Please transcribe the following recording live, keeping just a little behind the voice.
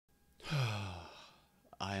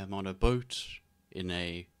I am on a boat in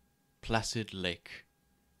a placid lake.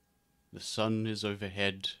 The sun is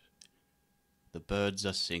overhead. The birds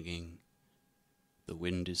are singing. The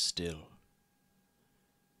wind is still.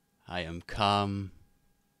 I am calm,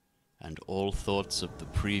 and all thoughts of the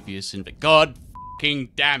previous God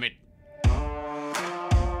f***ing damn it!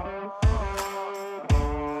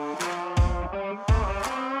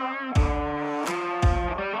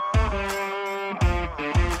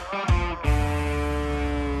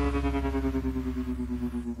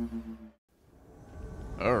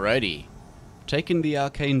 Alrighty. Taking the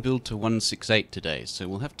Arcane build to 168 today, so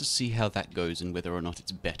we'll have to see how that goes and whether or not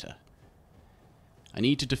it's better. I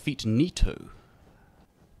need to defeat Nito.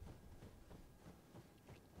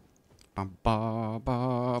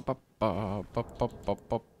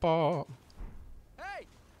 Hey!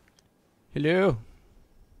 Hello.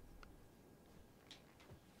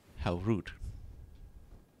 How rude.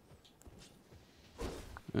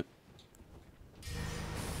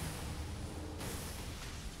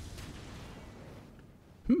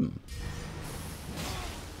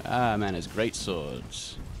 Ah, man has great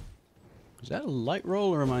swords. Is that a light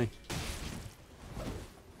roll or am I...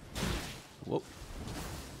 Whoop.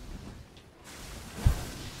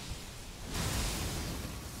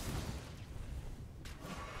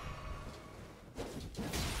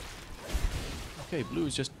 Okay, blue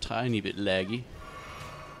is just a tiny bit laggy.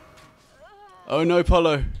 Oh no,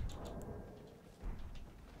 Polo!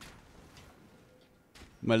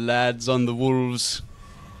 My lads on the wolves.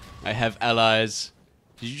 I have allies.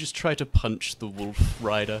 Did you just try to punch the wolf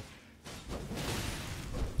rider?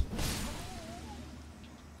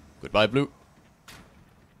 Goodbye, Blue.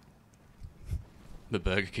 The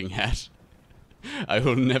Burger King hat. I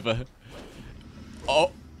will never...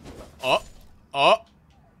 Oh! Oh! Oh!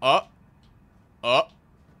 Oh! Oh!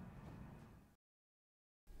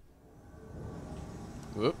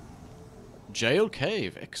 Whoop. Jail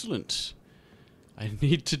Cave. Excellent. I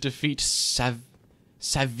need to defeat Savage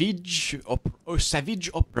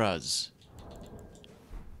Operas.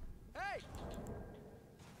 Hey!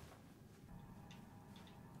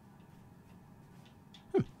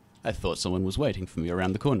 I thought someone was waiting for me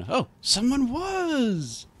around the corner. Oh, someone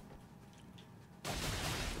was!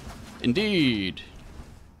 Indeed.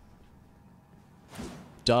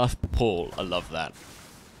 Darth Paul, I love that.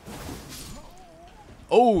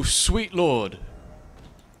 Oh, sweet lord.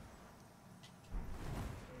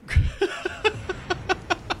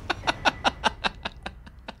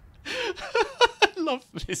 I love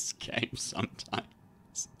this game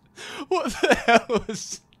sometimes. What the hell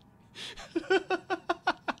was...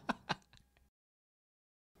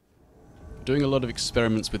 Doing a lot of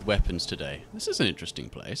experiments with weapons today. This is an interesting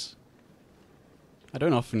place. I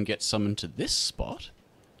don't often get summoned to this spot.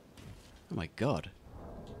 Oh my god.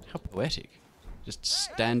 How poetic. Just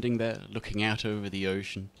standing there, looking out over the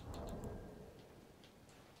ocean.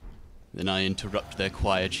 Then I interrupt their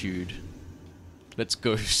quietude. Let's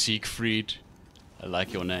go, Siegfried. I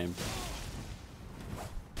like your name.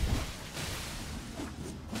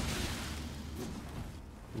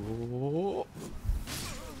 Oh.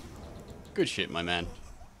 Good shit, my man.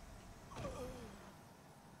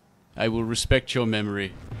 I will respect your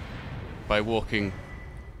memory by walking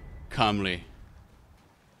calmly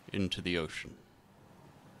into the ocean.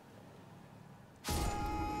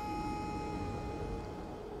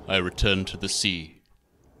 I return to the sea.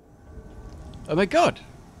 Oh my god!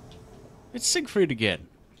 It's Siegfried again!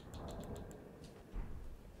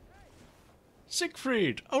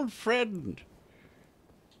 Siegfried, old friend!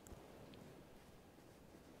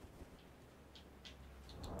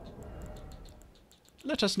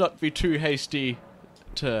 Let us not be too hasty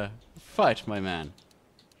to fight, my man.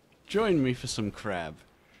 Join me for some crab.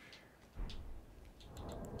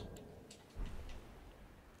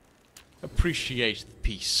 Appreciate the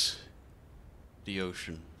peace, the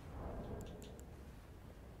ocean.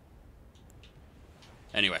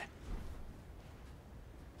 Anyway.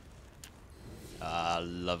 Ah,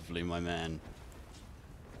 lovely, my man.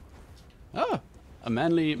 Ah, a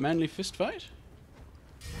manly fist fight?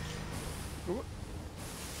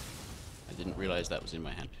 I didn't realize that was in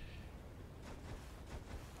my hand.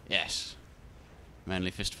 Yes.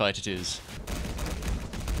 Manly fist fight it is.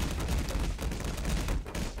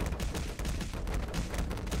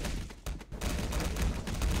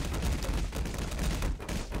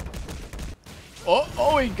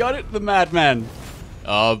 Oh, he got it, the madman.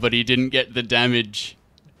 Oh, but he didn't get the damage.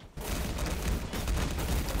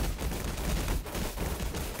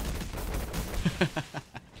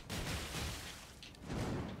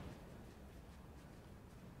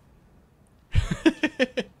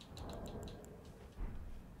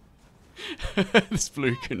 This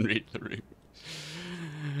blue can read the room.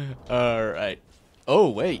 Alright. Oh,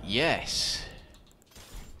 wait, yes.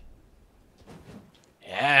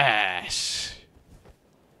 Yes.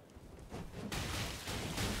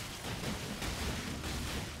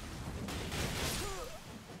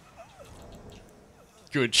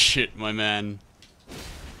 Good shit, my man.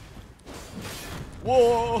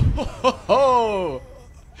 Whoa! Ho-ho-ho!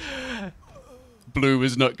 Blue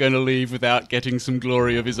is not going to leave without getting some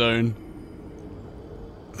glory of his own.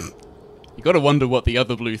 You gotta wonder what the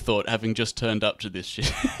other blue thought, having just turned up to this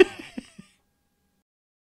shit.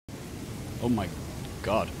 Oh my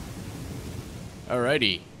god.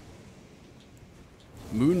 Alrighty.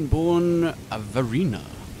 Moonborn Avarina.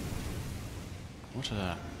 What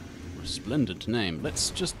a resplendent name. Let's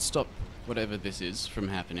just stop whatever this is from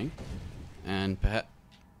happening. And perhaps...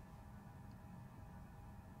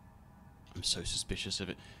 I'm so suspicious of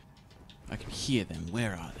it. I can hear them.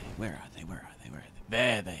 Where are they? Where are they? Where are they? Where are they?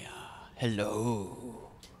 There they are.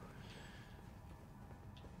 Hello.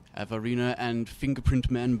 Avarina and Fingerprint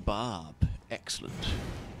Man Barb. Excellent.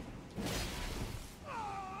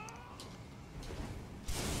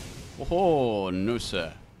 Oh, no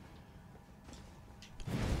sir.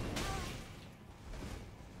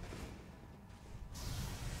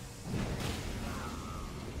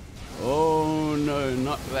 Oh, no,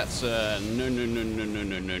 not that, sir. No, no, no, no, no,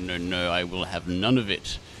 no, no, no, no. I will have none of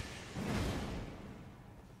it.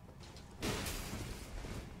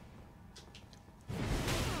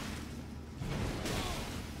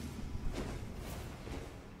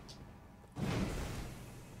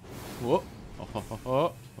 Whoa. Oh, ho, ho,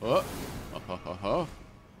 ho. Oh. Oh, ho, ho, ho.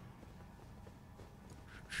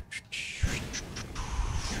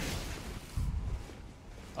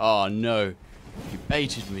 Oh, no. You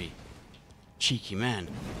baited me. Cheeky man.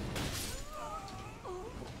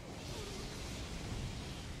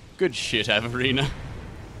 Good shit, Avarina.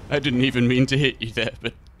 I didn't even mean to hit you there,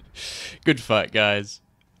 but good fight, guys.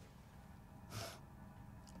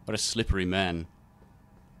 What a slippery man.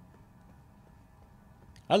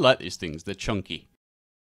 I like these things, they're chunky.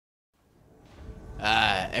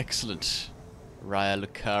 Ah, excellent. Raya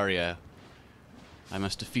Lucaria. I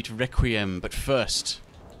must defeat Requiem, but first,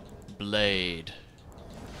 Blade.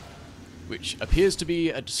 Which appears to be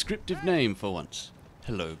a descriptive name for once.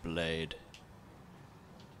 Hello, Blade.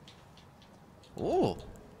 Oh,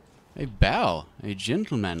 a bow, a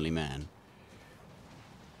gentlemanly man.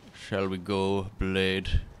 Shall we go,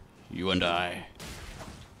 Blade? You and I.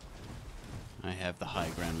 I have the high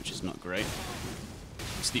ground, which is not great.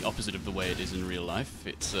 It's the opposite of the way it is in real life.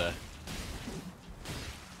 It's,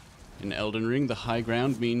 in Elden Ring, the high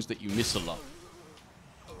ground means that you miss a lot.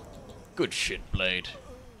 Good shit, Blade.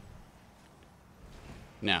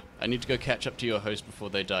 Now, I need to go catch up to your host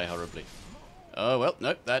before they die horribly. Oh, well,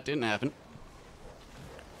 nope, that didn't happen.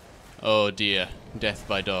 Oh dear, death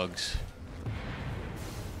by dogs.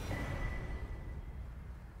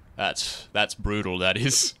 That's brutal, that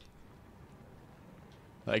is.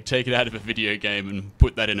 Like, take it out of a video game and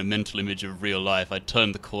put that in a mental image of real life. I'd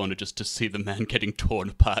turn the corner just to see the man getting torn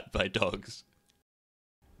apart by dogs.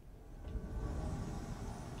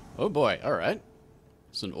 Oh boy, alright.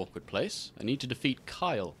 It's an awkward place. I need to defeat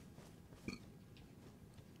Kyle.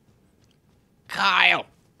 Kyle!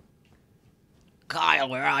 Kyle,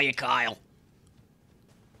 where are you, Kyle?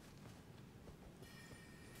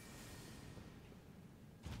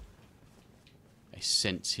 I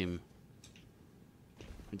sense him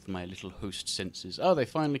with my little host senses. Oh, they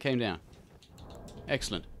finally came down.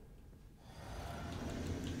 Excellent.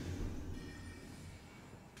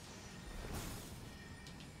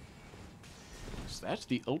 Is that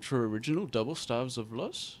the ultra original double staves of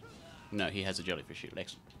Los? No, he has a jellyfish shield.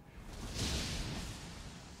 Excellent.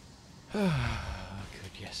 Good,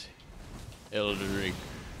 yes. Elden Ring.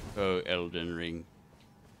 Oh, Elden Ring.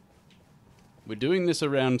 We're doing this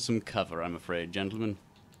around some cover, I'm afraid, gentlemen.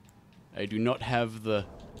 I do not have the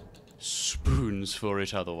spoons for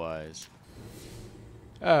it otherwise.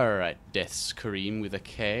 Alright, Death's Kareem with a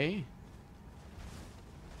K.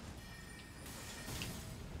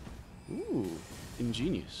 Ooh,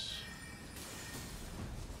 ingenious.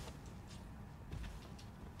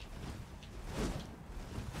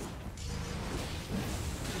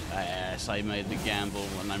 Yes, I made the gamble,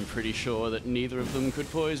 and I'm pretty sure that neither of them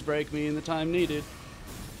could poise break me in the time needed.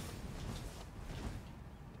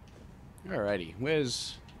 Alrighty,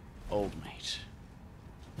 where's old mate?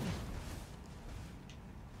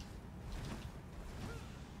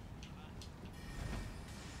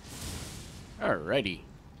 Alrighty.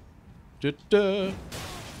 Da-da.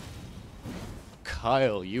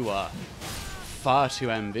 Kyle, you are far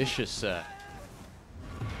too ambitious, sir.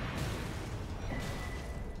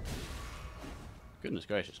 Goodness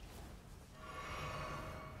gracious.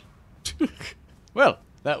 Well,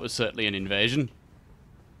 that was certainly an invasion.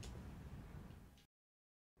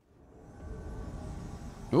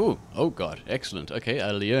 Ooh, oh god, excellent. Okay,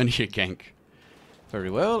 a Liurnia gank. Very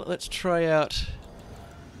well, let's try out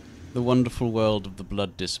the wonderful world of the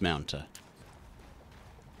Blood Dismounter.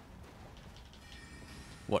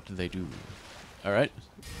 What do they do? Alright,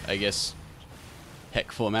 I guess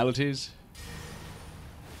heck formalities.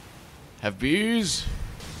 Have bees?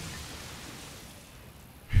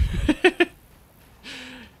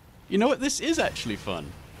 You know what, this is actually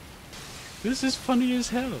fun. This is funny as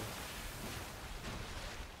hell.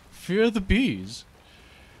 Fear the bees.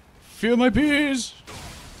 Fear my bees!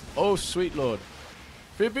 Oh, sweet lord.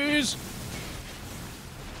 Fear bees!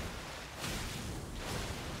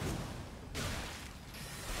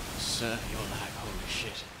 Sir, you're like, holy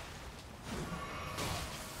shit.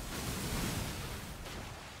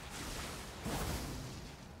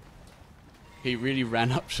 He really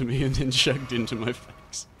ran up to me and then chugged into my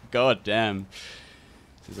face. God damn.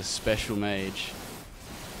 This is a special mage.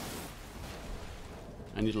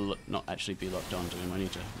 I need to not actually be locked onto him. I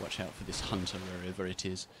need to watch out for this hunter wherever it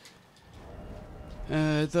is.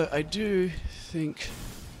 Though I do think...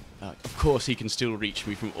 of course he can still reach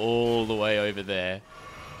me from all the way over there.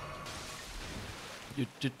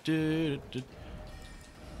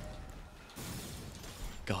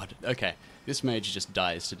 God, okay. This mage just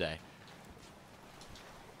dies today.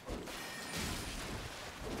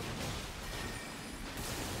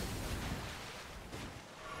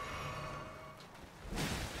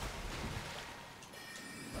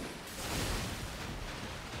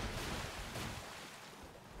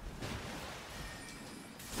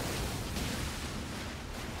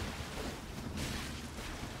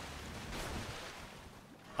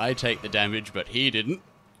 I take the damage, but he didn't.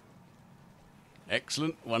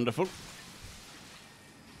 Excellent, wonderful.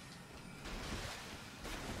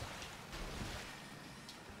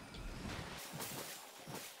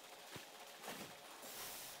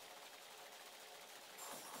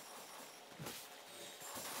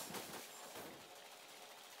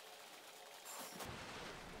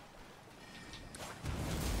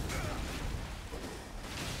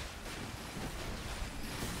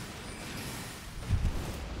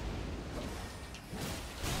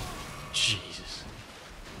 Jesus.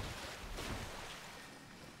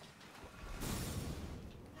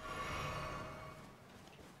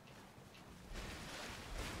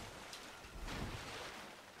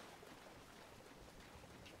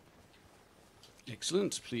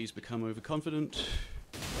 Excellent. Please become overconfident.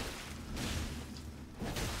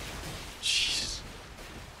 Jesus.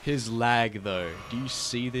 His lag, though. Do you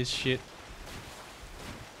see this shit?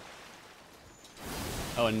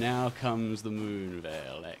 Oh, and now comes the moon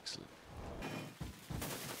veil. Excellent.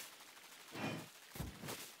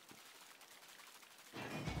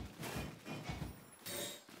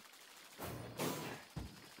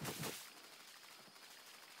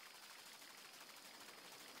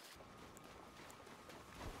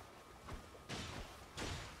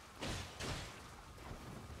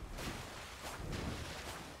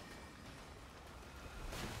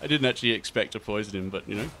 I didn't actually expect to poison him, but,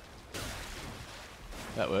 you know,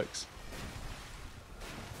 that works.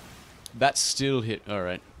 That's still hit.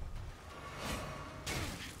 Alright.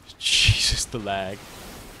 Jesus, the lag.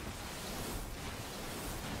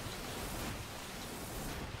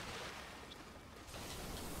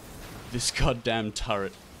 This goddamn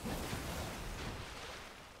turret.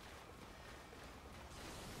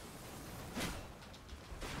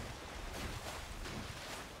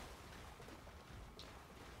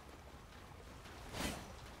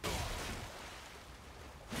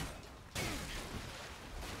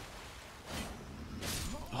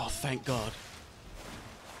 Thank God.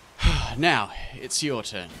 Now, it's your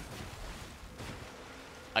turn.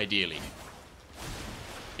 Ideally.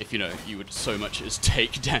 If, you know, you would so much as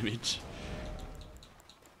take damage.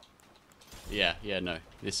 Yeah, no.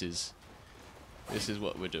 This is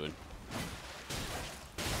what we're doing.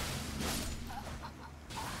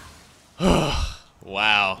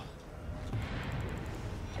 Wow.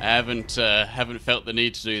 I haven't felt the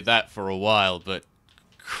need to do that for a while, but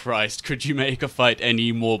Christ, could you make a fight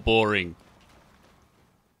any more boring?